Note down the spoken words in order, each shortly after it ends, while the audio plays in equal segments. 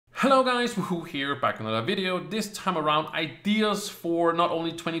Hello guys, Wahoo here, back in another video. This time around, ideas for not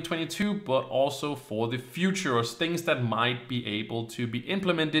only 2022, but also for the future, or things that might be able to be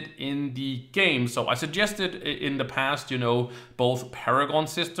implemented in the game. So I suggested in the past, both Paragon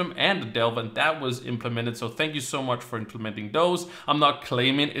system and the Delve, and that was implemented. So thank you so much for implementing those. I'm not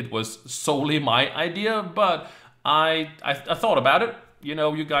claiming it was solely my idea, but I thought about it.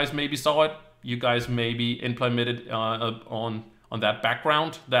 You guys maybe saw it. You guys maybe implemented on that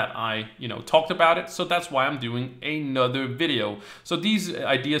background that I talked about it. So that's why I'm doing another video. So these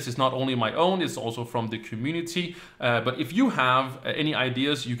ideas is not only my own, it's also from the community. But if you have any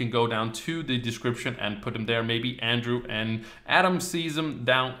ideas, you can go down to the description and put them there. Maybe Andrew and Adam sees them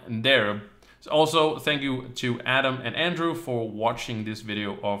down there. Also, thank you to Adam and Andrew for watching this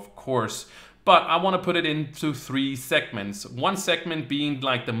video, of course. But I want to put it into 3 segments. One segment being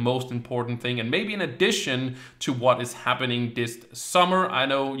like the most important thing, and maybe in addition to what is happening this summer. I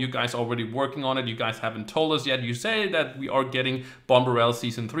know you guys are already working on it. You guys haven't told us yet. You say that we are getting Bomberell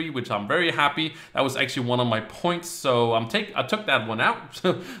Season 3, which I'm very happy. That was actually one of my points, so I took that one out.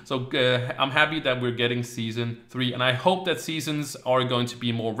 So I'm happy that we're getting Season 3, and I hope that seasons are going to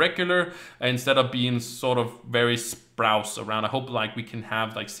be more regular instead of being sort of very sprouse around. I hope like we can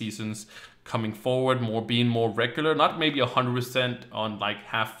have like seasons coming forward, being more regular, not maybe 100% on like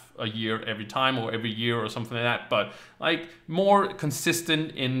half a year every time or every year or something like that, but like more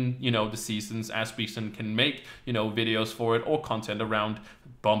consistent in the seasons, as we can make videos for it or content around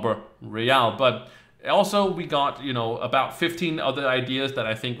Bomber Royale. But also we got about 15 other ideas that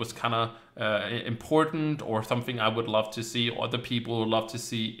I think was kind of important, or something I would love to see, or other people would love to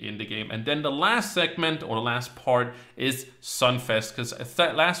see in the game. And then the last segment, or the last part, is Sunfest, because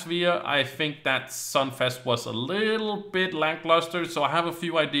last year I think that Sunfest was a little bit lackluster. So I have a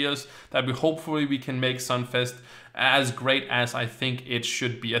few ideas that hopefully we can make Sunfest as great as I think it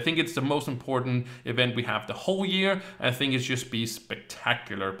should be. I think it's the most important event we have the whole year. I think it's just be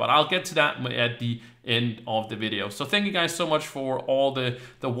spectacular, but I'll get to that at the end of the video. So thank you guys so much for all the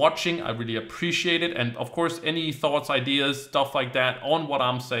watching. I really appreciate it. And of course, any thoughts, ideas, stuff like that on what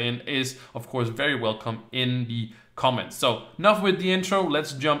I'm saying is of course very welcome in the comments. So enough with the intro,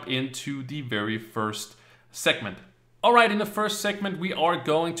 let's jump into the very first segment. All right, in the first segment, we are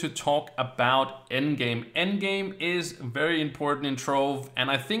going to talk about endgame. Endgame is very important in Trove,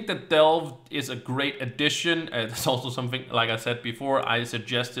 and I think that Delve is a great addition. It's also something, like I said before, I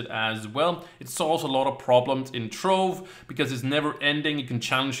suggested as well. It solves a lot of problems in Trove because it's never ending. You can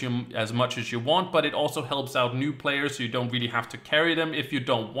challenge them as much as you want, but it also helps out new players, so you don't really have to carry them if you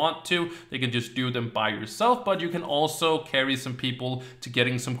don't want to. They can just do them by yourself, but you can also carry some people to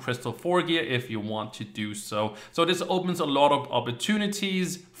getting some Crystal 4 gear if you want to do so. So this opens a lot of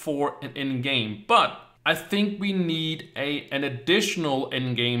opportunities for an in-game, but I think we need an additional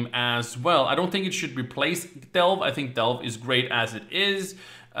in-game as well. I don't think it should replace Delve. I think Delve is great as it is,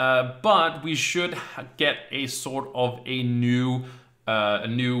 but we should get a sort of a new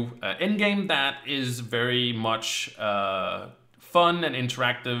in-game that is very much fun and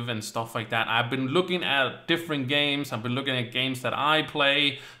interactive and stuff like that. I've been looking at different games. I've been looking at games that I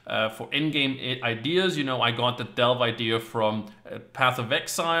play for in-game ideas. I got the Delve idea from Path of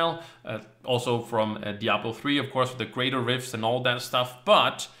Exile, also from Diablo 3, of course, with the Greater Rifts and all that stuff.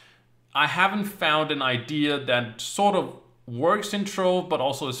 But I haven't found an idea that sort of works in Trove, but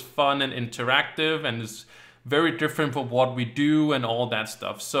also is fun and interactive and is very different from what we do and all that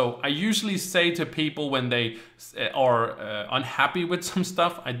stuff. So I usually say to people when they are unhappy with some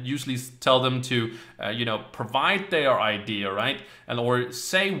stuff, I usually tell them to, provide their idea, right? Or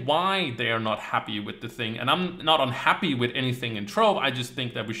say why they are not happy with the thing. And I'm not unhappy with anything in Trove. I just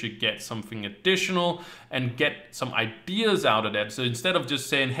think that we should get something additional and get some ideas out of that. So instead of just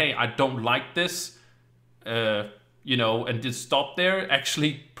saying, hey, I don't like this, and just stop there,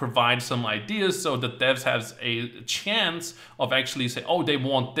 actually provide some ideas so that devs has a chance of actually say, oh, they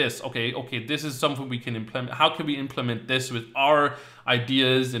want this. Okay, this is something we can implement. How can we implement this with our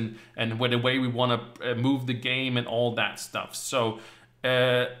ideas and with the way we want to move the game and all that stuff? So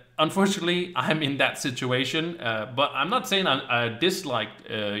unfortunately, I'm in that situation, but I'm not saying I dislike,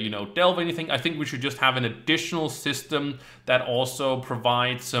 Delve or anything. I think we should just have an additional system that also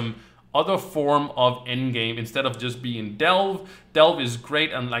provides some other form of endgame instead of just being Delve. Delve is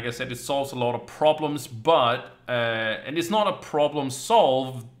great, and like I said, it solves a lot of problems, but and it's not a problem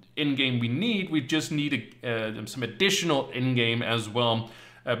solved in-game we need. We just need some additional in-game as well,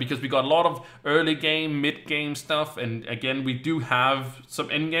 because we got a lot of early game, mid-game stuff, and again, we do have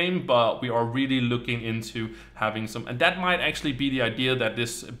some end-game, but we are really looking into having some, and that might actually be the idea that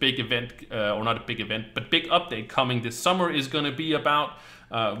this big event, or not a big event, but big update coming this summer is going to be about.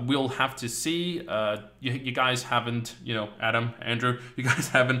 we'll have to see. You guys haven't, you know, Adam, Andrew, you guys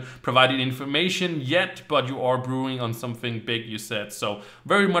haven't provided information yet, but you are brewing on something big, you said. So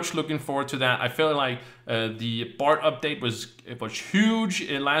very much looking forward to that. I feel like the BART update was huge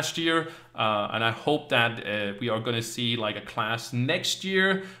last year, and I hope that we are going to see like a class next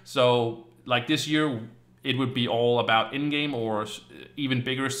year. So like this year, it would be all about in-game or even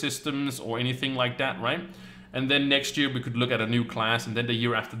bigger systems or anything like that, right? And then next year we could look at a new class, and then the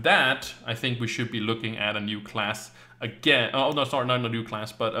year after that, I think we should be looking at a new class again. Oh no, sorry, not a new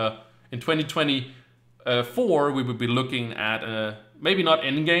class, but in 2024 we would be looking at maybe not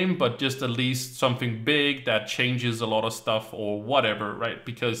endgame, but just at least something big that changes a lot of stuff or whatever, right?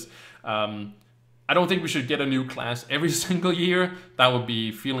 Because I don't think we should get a new class every single year. That would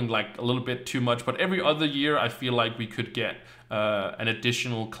be feeling like a little bit too much. But every other year, I feel like we could get an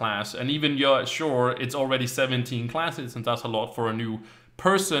additional class. And even, yeah, sure, it's already 17 classes, and that's a lot for a new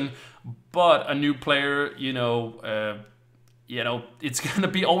person. But a new player, it's gonna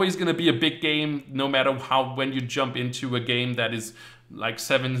be always gonna be a big game, no matter when you jump into a game that is like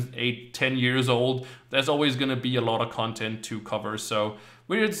 7, 8, 10 years old. There's always gonna be a lot of content to cover. So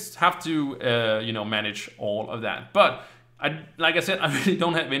we just have to, manage all of that. But like I said, I really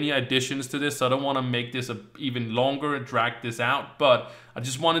don't have any additions to this, so I don't want to make this even longer and drag this out. But I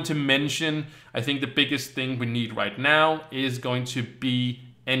just wanted to mention, I think the biggest thing we need right now is going to be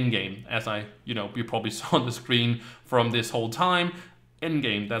endgame. As you probably saw on the screen from this whole time,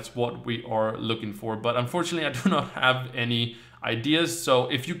 endgame, that's what we are looking for. But unfortunately, I do not have any ideas. So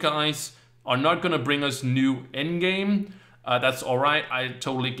if you guys are not going to bring us new endgame, that's all right. I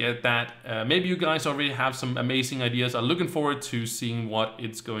totally get that. Maybe you guys already have some amazing ideas. I'm looking forward to seeing what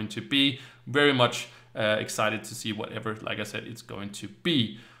it's going to be. Very much excited to see whatever, like I said, it's going to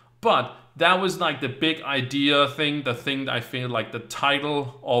be. But that was like the big idea thing, the thing that I feel like the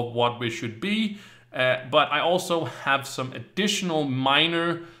title of what we should be. But I also have some additional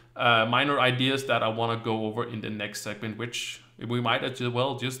minor ideas that I want to go over in the next segment, which we might as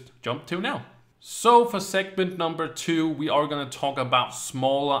well just jump to now. So for segment number 2, we are going to talk about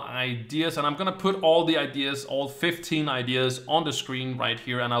smaller ideas, and I'm going to put all the ideas, all 15 ideas on the screen right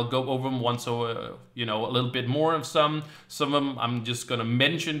here, and I'll go over them once, so a little bit more of some of them I'm just going to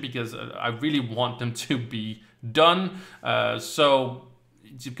mention because I really want them to be done.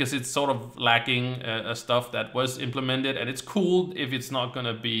 Because it's sort of lacking stuff that was implemented, and it's cool if it's not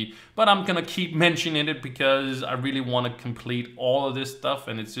gonna be, but I'm gonna keep mentioning it because I really want to complete all of this stuff,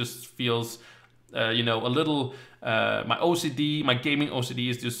 and it just feels a little my OCD, my gaming OCD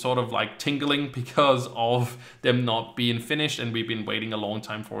is just sort of like tingling because of them not being finished, and we've been waiting a long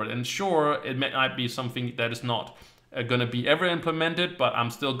time for it. And sure, it might be something that is not gonna be ever implemented, but I'm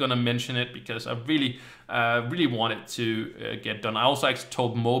still gonna mention it because I really want it to get done. I also actually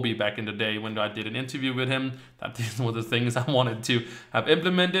told Moby back in the day when I did an interview with him that these were the things I wanted to have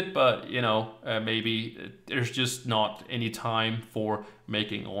implemented, but maybe there's just not any time for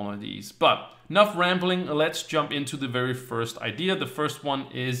making all of these. But enough rambling, let's jump into the very first idea. The first one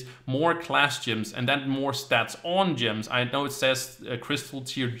is more class gems and then more stats on gems. I know it says crystal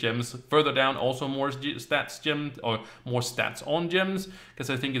tier gems further down, also more stats gems or more stats on gems, because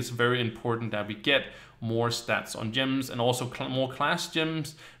I think it's very important that we get more stats on gems, and also more class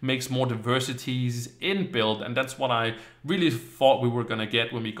gems makes more diversities in build, and that's what I really thought we were gonna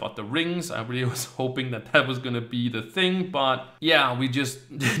get when we got the rings. I really was hoping that was gonna be the thing, but yeah, we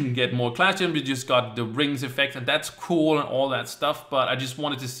just didn't get more class gems. We just got the rings effect, and that's cool and all that stuff, but I just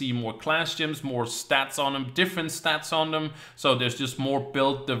wanted to see more class gems, more stats on them, different stats on them, so there's just more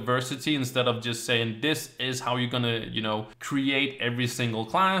build diversity instead of just saying this is how you're gonna create every single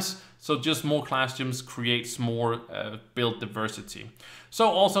class. So just more class gems creates more build diversity. So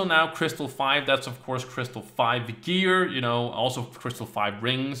also now Crystal 5, that's of course Crystal 5 gear, also Crystal 5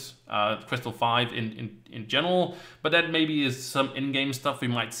 rings, Crystal 5 in general, but that maybe is some in-game stuff. We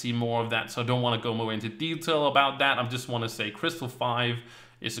might see more of that, so I don't want to go more into detail about that. I just want to say Crystal 5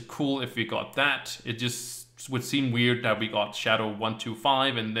 is cool if we got that. It just would seem weird that we got Shadow 1, 2,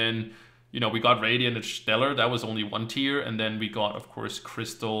 5, and then we got Radiant and Stellar, that was only 1 tier, and then we got, of course,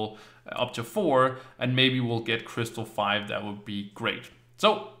 Crystal up to 4, and maybe we'll get Crystal 5, that would be great.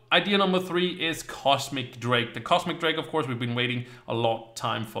 So idea number 3 is Cosmic Drake. The Cosmic Drake, of course, we've been waiting a long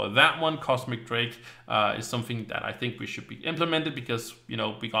time for that one. Cosmic Drake is something that I think we should be implemented because,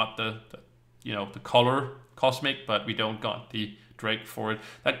 we got the color Cosmic, but we don't got the Drake for it.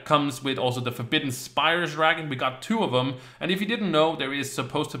 That comes with also the Forbidden Spires dragon. We got 2 of them, and if you didn't know, there is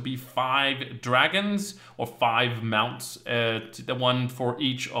supposed to be 5 dragons or 5 mounts, the one for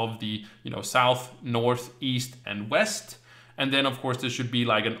each of the south, north, east, and west. And then of course there should be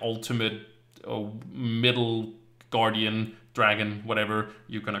like an ultimate middle guardian dragon, whatever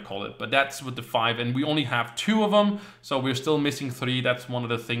you're gonna call it. But that's with the 5, and we only have 2 of them, so we're still missing 3. That's one of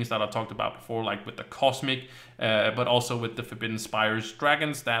the things that I talked about before, like with the cosmic, but also with the Forbidden Spires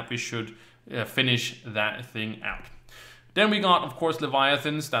dragons, that we should finish that thing out. Then we got, of course,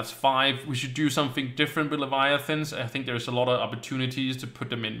 Leviathans. That's 5. We should do something different with Leviathans. I think there's a lot of opportunities to put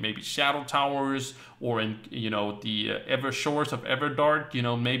them in maybe Shadow Towers or in, you know, the Ever Shores of Everdark. You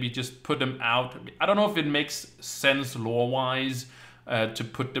know, maybe just put them out. I don't know if it makes sense lore-wise to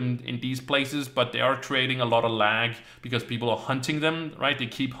put them in these places, but they are creating a lot of lag because people are hunting them, right? They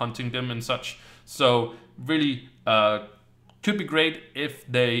keep hunting them and such. So really could be great if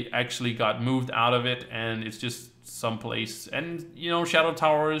they actually got moved out of it and it's just someplace. And you know, Shadow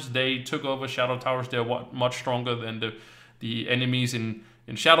Towers, they took over Shadow Towers. They're much stronger than the enemies in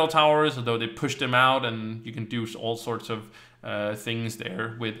Shadow Towers, although they pushed them out, and you can do all sorts of things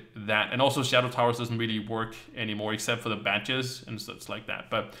there with that. And also Shadow Towers doesn't really work anymore except for the badges and such like that.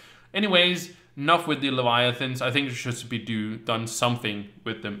 But anyways, enough with the Leviathans. I think it should be done something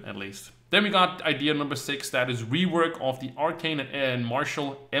with them at least. Then we got idea number 6, that is rework of the arcane and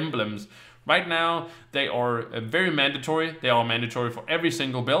martial emblems. Right now, they are very mandatory. They are mandatory for every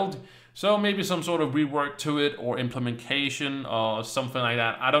single build. So maybe some sort of rework to it or implementation or something like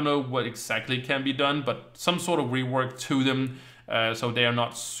that. I don't know what exactly can be done, but some sort of rework to them so they are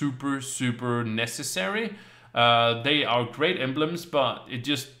not super necessary. They are great emblems, but it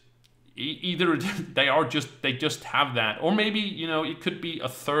just either they just have that, or maybe, you know, it could be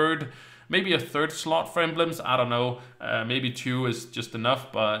maybe a third slot for emblems. I don't know. Maybe 2 is just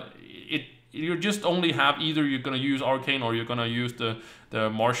enough, but you just only have either you're going to use arcane or you're going to use the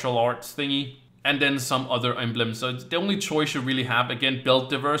martial arts thingy, and then some other emblems. So it's the only choice you really have. Again, build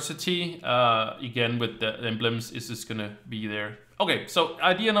diversity. Again, with the emblems, is just going to be there. Okay, so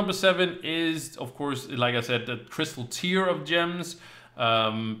idea number 7 is, of course, like I said, the crystal tier of gems.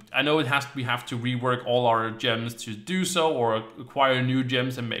 I know we have to rework all our gems to do so, or acquire new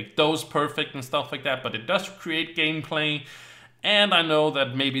gems and make those perfect and stuff like that, but it does create gameplay. And I know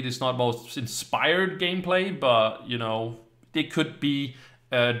that maybe it's not most inspired gameplay, but you know, it could be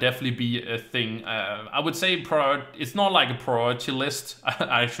definitely be a thing. I would say it's not like a priority list.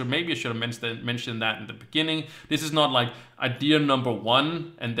 Maybe I should have mentioned that in the beginning. This is not like idea number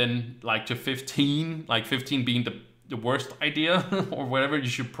 1 and then like to 15, like 15 being the worst idea or whatever. You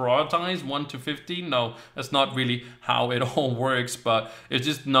should prioritize 1 to 15. No, that's not really how it all works, but it's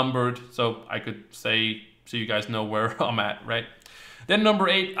just numbered so I could say, so you guys know where I'm at, right? Then number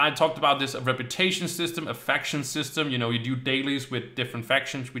 8, I talked about this, a reputation system, a faction system. You know, you do dailies with different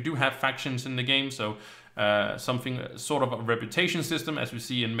factions. We do have factions in the game, so something sort of a reputation system, as we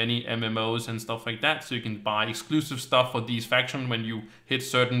see in many MMOs and stuff like that. So you can buy exclusive stuff for these factions when you hit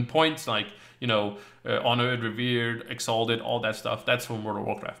certain points, like, you know, honored, revered, exalted, all that stuff. That's from World of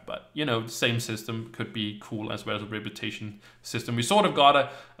Warcraft, but you know, same system could be cool as well as a reputation system. We sort of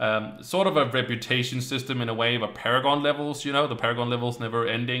got a reputation system in a way of a Paragon levels. You know, the Paragon levels never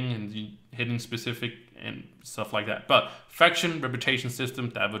ending and hitting specific and stuff like that. But faction reputation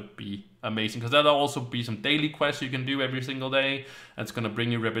system, that would be amazing, because that'll also be some daily quests you can do every single day. That's gonna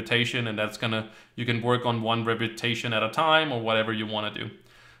bring you reputation, and you can work on 1 reputation at a time or whatever you want to do.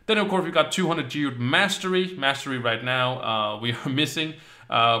 Then of course we got 200 geared mastery. Mastery right now we are missing.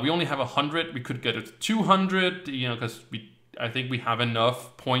 We only have 100. We could get it to 200, you know, because I think we have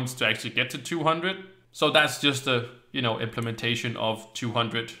enough points to actually get to 200. So that's just a, you know, implementation of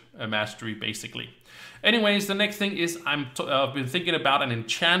 200 mastery basically. Anyways, the next thing is I've been thinking about an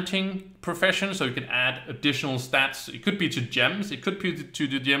enchanting profession, so you can add additional stats. It could be to gems, it could be to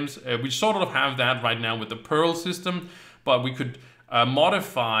the gems. We sort of have that right now with the pearl system, but we could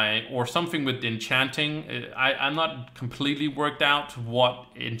modify or something with enchanting. I'm not completely worked out what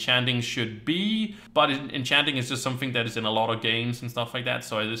enchanting should be, but enchanting is just something that is in a lot of games and stuff like that.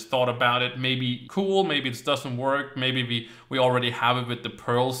 So I just thought about it. Maybe cool, maybe it doesn't work. Maybe we already have it with the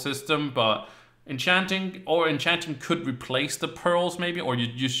pearl system, but enchanting could replace the pearls maybe, or you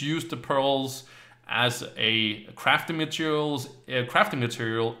just use the pearls as a crafting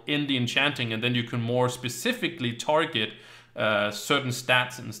material in the enchanting, and then you can more specifically target certain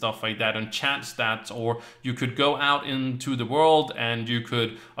stats and stuff like that, enchant stats. Or you could go out into the world and you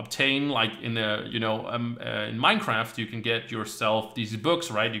could obtain, like in in Minecraft, you can get yourself these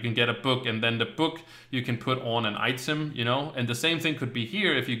books, right? You can get a book, and then the book you can put on an item, you know. And the same thing could be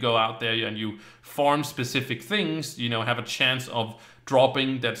here. If you go out there and you farm specific things, you know, have a chance of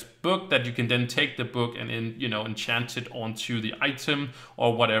dropping that book, that you can then take the book and enchant it onto the item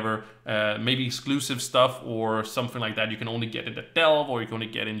or whatever, maybe exclusive stuff or something like that. You can only get it at Delve, or you can only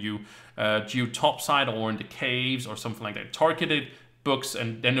get in Geo Topside or in the caves or something like that. Targeted books,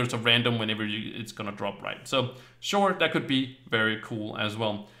 and then there's a random whenever it's gonna drop, right? So sure, that could be very cool as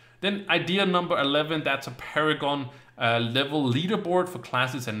well. Then idea number 11, that's a Paragon level leaderboard for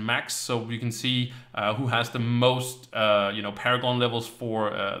classes and max. So you can see who has the most Paragon levels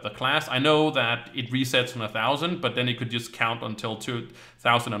for the class. I know that it resets on 1,000, but then it could just count until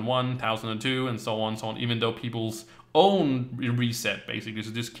 2001, 1002, and so on, even though people's own reset basically.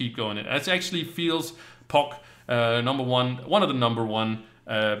 So just keep going. It actually feels POC one of the number one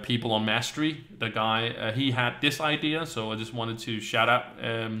people on Mastery, the guy, he had this idea, so I just wanted to shout out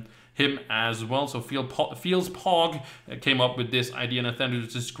him as well. So Feels Pog came up with this idea, and I thought it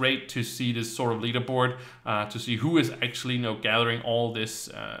was just great to see this sort of leaderboard, to see who is actually gathering all this,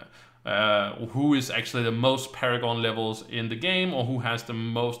 who is actually the most Paragon levels in the game, or who has the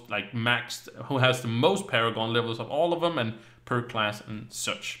most who has the most Paragon levels of all of them, and per class and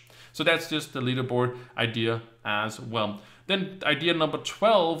such. So that's just the leaderboard idea as well. Then idea number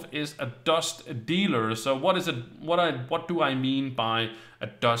 12 is a dust dealer. So what is it? What do I mean by a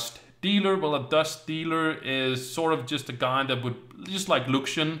dust dealer? Well, a dust dealer is sort of just a guy that would, just like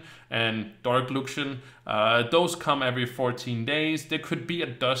Luxian and Dark Luxian, those come every 14 days. There could be a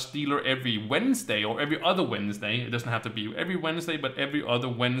dust dealer every Wednesday or every other Wednesday. It doesn't have to be every Wednesday, but every other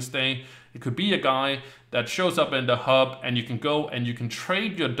Wednesday. It could be a guy that shows up in the hub, and you can go and you can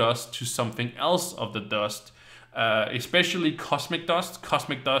trade your dust to something else of the dust. Especially Cosmic Dust.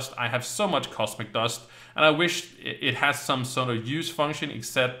 Cosmic Dust, I have so much Cosmic Dust, and I wish it has some sort of use function,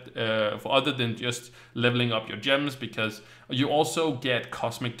 except for other than just leveling up your gems, because you also get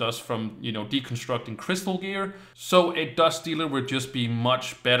Cosmic Dust from deconstructing crystal gear. So a dust dealer would just be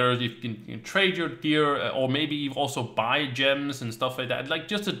much better. You can trade your gear, or maybe you also buy gems and stuff like that. Like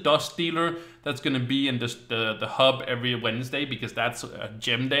just a dust dealer that's going to be in the hub every Wednesday, because that's a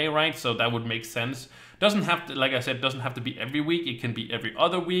gem day, right? So that would make sense. Doesn't have to, like I said, doesn't have to be every week. It can be every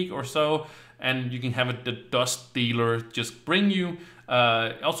other week or so, and you can have the dust dealer just bring you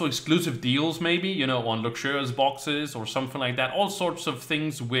also exclusive deals, maybe on luxurious boxes or something like that. All sorts of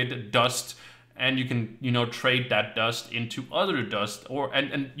things with dust, and you can trade that dust into other dust,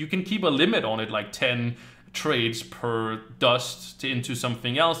 and you can keep a limit on it, like 10 trades per dust into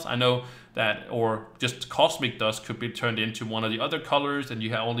something else. I know that, or just Cosmic Dust could be turned into one of the other colors, and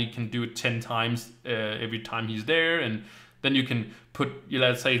you only can do it 10 times every time he's there. And then you can put,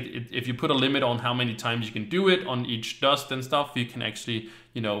 let's say, if you put a limit on how many times you can do it on each dust and stuff, you can actually,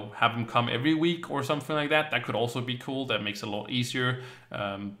 have him come every week or something like that. That could also be cool. That makes it a lot easier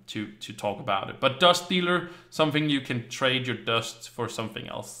to talk about it. But Dust Dealer, something you can trade your dust for something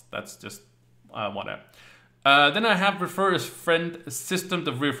else. That's just whatever. Then I have Refer a Friend system.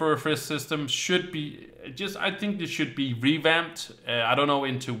 The Refer a Friend system should be I think this should be revamped. I don't know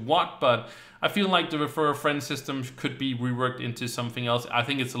into what, but I feel like the Refer a Friend system could be reworked into something else. I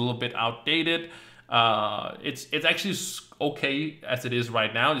think it's a little bit outdated. It's actually okay as it is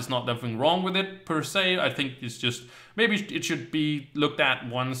right now. There's nothing wrong with it per se. I think it's just, maybe it should be looked at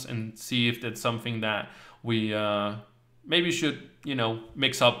once and see if that's something that we maybe should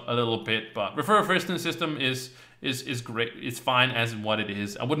mix up a little bit. But Refer a Friend system is great. It's fine as what it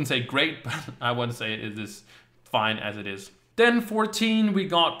is. I wouldn't say great, but I wouldn't say it is fine as it is. Then 14, we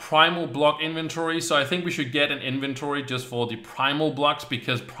got Primal Block Inventory. So I think we should get an inventory just for the Primal Blocks,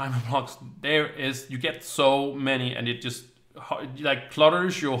 because Primal Blocks, you get so many, and it just like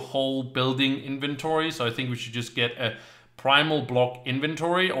clutters your whole building inventory. So I think we should just get a Primal Block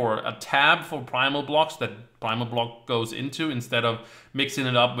Inventory, or a tab for Primal Blocks that Primal Block goes into, instead of mixing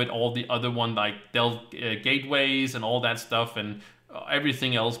it up with all the other one, like gateways and all that stuff and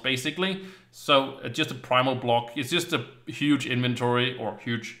everything else basically. So just a Primal Block, it's just a huge inventory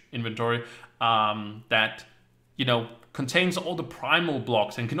that contains all the Primal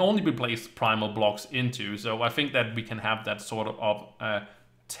Blocks and can only be placed Primal Blocks into. So I think that we can have that sort of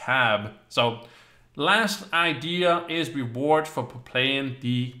tab. So last idea is reward for playing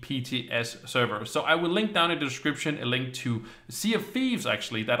the PTS server. So I will link down in the description a link to Sea of Thieves,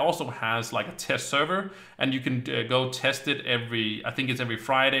 actually, that also has like a test server, and you can go test it I think it's every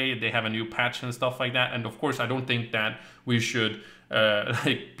Friday. They have a new patch and stuff like that. And of course, I don't think that we should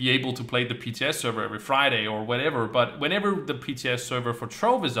be able to play the PTS server every Friday or whatever, but whenever the PTS server for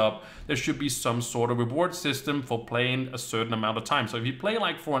Trove is up, there should be some sort of reward system for playing a certain amount of time. So if you play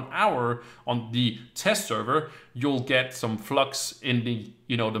like for an hour on the test server, you'll get some flux in the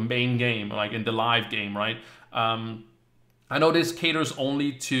the main game, like in the live game, right? I know this caters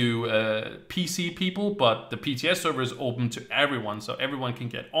only to PC people, but the PTS server is open to everyone, so everyone can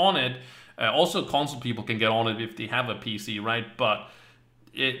get on it. Also, console people can get on it if they have a PC, right? But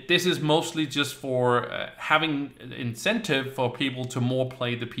this is mostly just for having incentive for people to more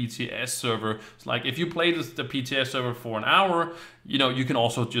play the PTS server. It's like if you play the PTS server for an hour, you know, you can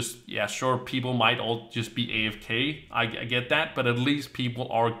also just, yeah, sure, people might all just be AFK. I get that, but at least people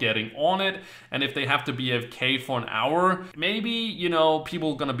are getting on it. And if they have to be AFK for an hour, maybe, you know,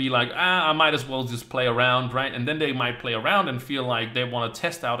 people are gonna be like, I might as well just play around, right? And then they might play around and feel like they want to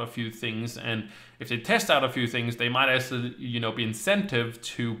test out a few things. And if they test out a few things, they might actually, you know, be incentive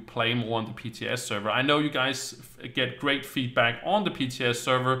to play more on the PTS server. I know you guys get great feedback on the PTS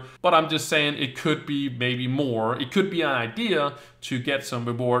server, but I'm just saying it could be maybe more. It could be an idea to get some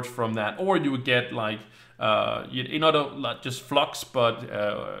rewards from that, or you would get like, you know, not just Flux, but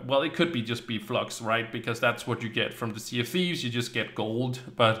well, it could be just be Flux, right? Because that's what you get from the Sea of Thieves. You just get gold,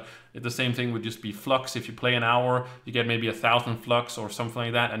 but the same thing would just be Flux. If you play an hour, you get maybe 1,000 Flux or something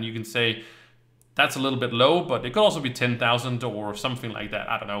like that, and you can say, that's a little bit low, but it could also be 10,000 or something like that.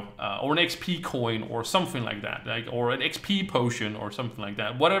 I don't know, or an XP coin or something like that, like, or an XP potion or something like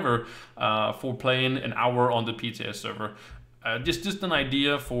that. Whatever for playing an hour on the PTS server. Just an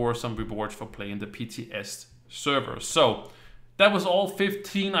idea for some rewards for playing the PTS server. So that was all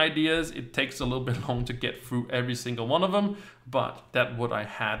 15 ideas. It takes a little bit long to get through every single one of them, but that's what I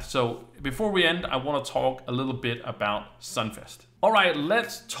had. So before we end, I want to talk a little bit about Sunfest. All right,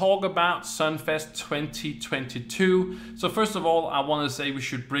 let's talk about Sunfest 2022. So first of all, I want to say we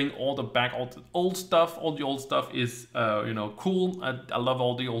should bring all the old stuff. All the old stuff is, you know, cool. I love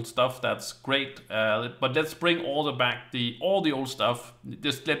all the old stuff. That's great. But let's bring all the old stuff.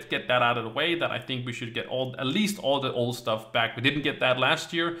 Just let's get that out of the way. That I think we should get at least all the old stuff back. We didn't get that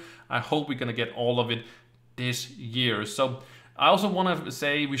last year. I hope we're gonna get all of it this year. So I also want to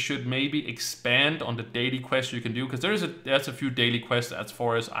say we should maybe expand on the daily quests you can do, because there's a few daily quests as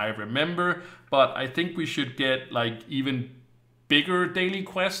far as I remember, but I think we should get like even bigger daily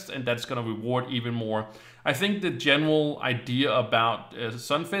quests, and that's going to reward even more. I think the general idea about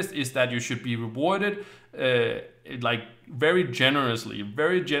Sunfest is that you should be rewarded like very generously.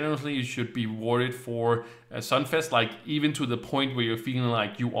 You should be rewarded for Sunfest, like even to the point where you're feeling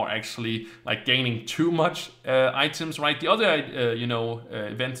like you are actually like gaining too much items, right? The other you know,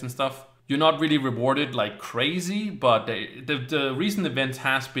 events and stuff, you're not really rewarded like crazy, but the recent events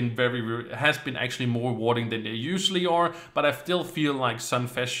has been actually more rewarding than they usually are. But I still feel like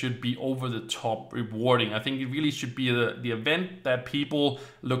Sunfest should be over the top rewarding. I think it really should be the event that people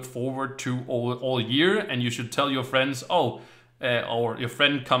look forward to all year, and you should tell your friends, or your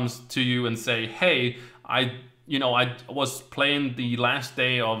friend comes to you and say, hey, I was playing the last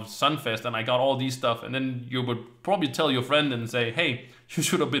day of Sunfest and I got all these stuff, and then you would probably tell your friend and say, hey, you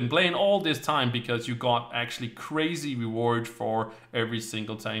should have been playing all this time because you got actually crazy reward for every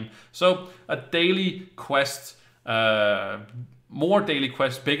single time. So a daily quest, more daily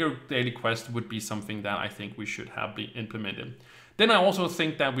quests, bigger daily quests would be something that I think we should have been implemented. Then I also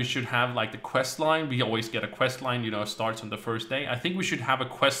think that we should have like the quest line. We always get a quest line, you know, starts on the first day. I think we should have a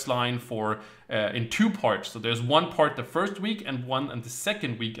quest line for in 2 parts. So there's one part the first week and one in the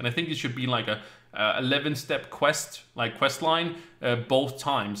second week. And I think it should be like a 11-step quest, like quest line both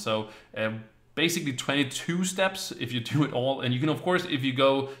times. So basically 22 steps if you do it all. And you can, of course, if you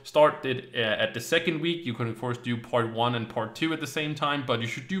go start it at the second week, you can of course do part 1 and part 2 at the same time, but you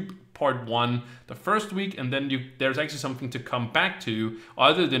should do part 1 the first week, and then there's actually something to come back to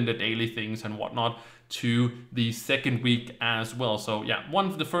other than the daily things and whatnot to the second week as well. So yeah, one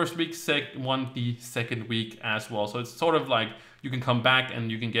for the first week, one the second week as well. So it's sort of like you can come back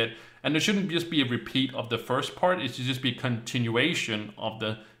and you can get, and there shouldn't just be a repeat of the first part. It should just be a continuation of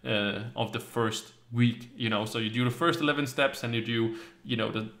the first week, you know. So you do the first 11 steps and you do, you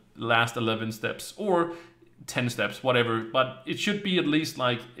know, the last 11 steps or 10 steps, whatever, but it should be at least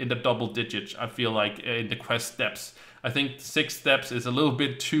like in the double digits. I feel like in the quest steps, I think 6 steps is a little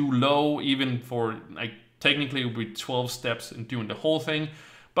bit too low, even for like technically with 12 steps and doing the whole thing.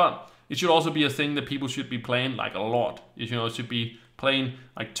 But it should also be a thing that people should be playing like a lot. You know, it should be playing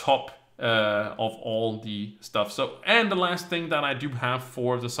like top of all the stuff. So, and the last thing that I do have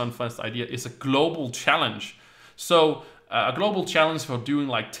for the Sunfest idea is a global challenge. So a global challenge for doing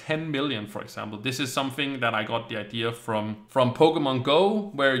like 10 million, for example. This is something that I got the idea from Pokemon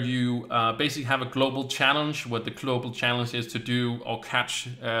Go, where you basically have a global challenge. What the global challenge is to do or catch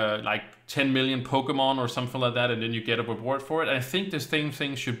like 10 million Pokemon or something like that, and then you get a reward for it. And I think the same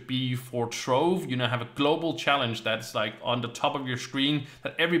thing should be for Trove. You know, have a global challenge that's like on the top of your screen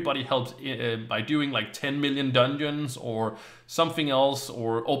that everybody helps by doing, like 10 million dungeons or something else,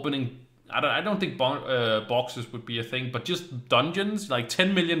 or opening. I don't think boxes would be a thing, but just dungeons, like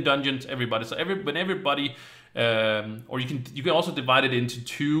 10 million dungeons, everybody. So when everybody, or you can also divide it into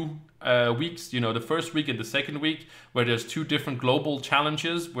 2 weeks. You know, the first week and the second week, where there's 2 different global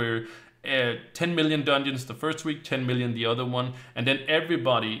challenges, where 10 million dungeons the first week, 10 million the other one, and then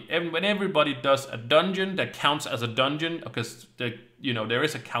when everybody does a dungeon that counts as a dungeon, because there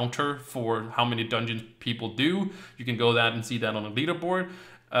is a counter for how many dungeons people do. You can go that and see that on a leaderboard.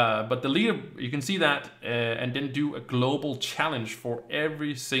 But the leader, you can see that and then do a global challenge for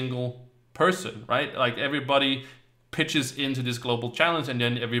every single person, right? Like everybody pitches into this global challenge, and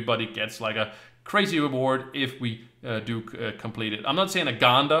then everybody gets like a crazy reward if we do complete it. I'm not saying a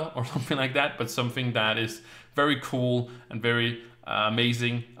Ganda or something like that, but something that is very cool and very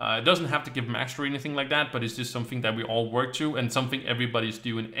amazing. It doesn't have to give max or anything like that, but it's just something that we all work to and something everybody's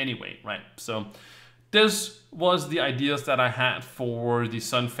doing anyway, right? So this was the ideas that I had for the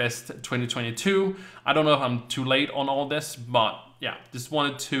Sunfest 2022. I don't know if I'm too late on all this, but yeah, just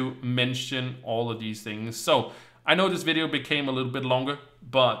wanted to mention all of these things. So I know this video became a little bit longer,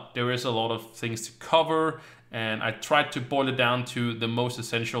 but there is a lot of things to cover, and I tried to boil it down to the most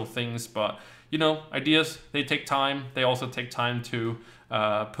essential things. But you know, ideas, they take time. They also take time to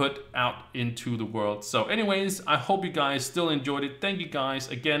put out into the world. So anyways, I hope you guys still enjoyed it. Thank you guys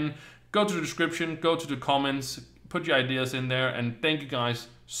again. Go to the description, go to the comments, put your ideas in there, and thank you guys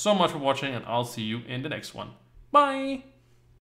so much for watching, and I'll see you in the next one. Bye!